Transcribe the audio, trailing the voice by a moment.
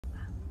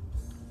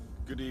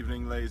Good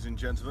evening, ladies and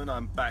gentlemen.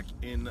 I'm back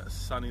in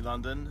sunny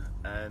London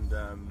and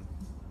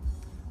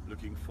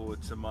looking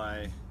forward to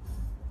my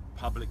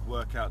public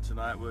workout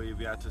tonight, where you'll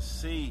be able to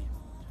see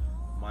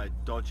my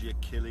dodgy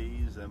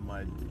Achilles and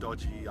my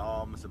dodgy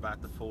arms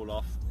about to fall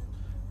off.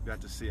 You'll be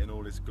able to see it in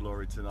all its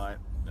glory tonight.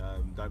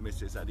 Don't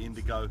miss it. It's at the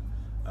Indigo.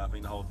 I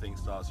think the whole thing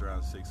starts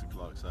around 6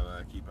 o'clock,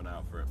 so keep an eye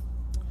out for it.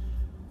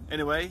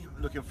 Anyway,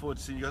 looking forward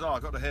to seeing you guys. Oh, I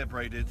got the hair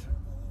braided.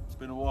 It's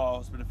been a while.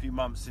 It's been a few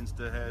months since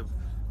the hair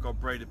got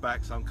braided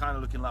back, so I'm kind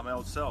of looking like my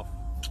old self.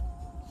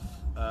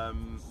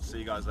 See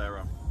you guys later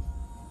on.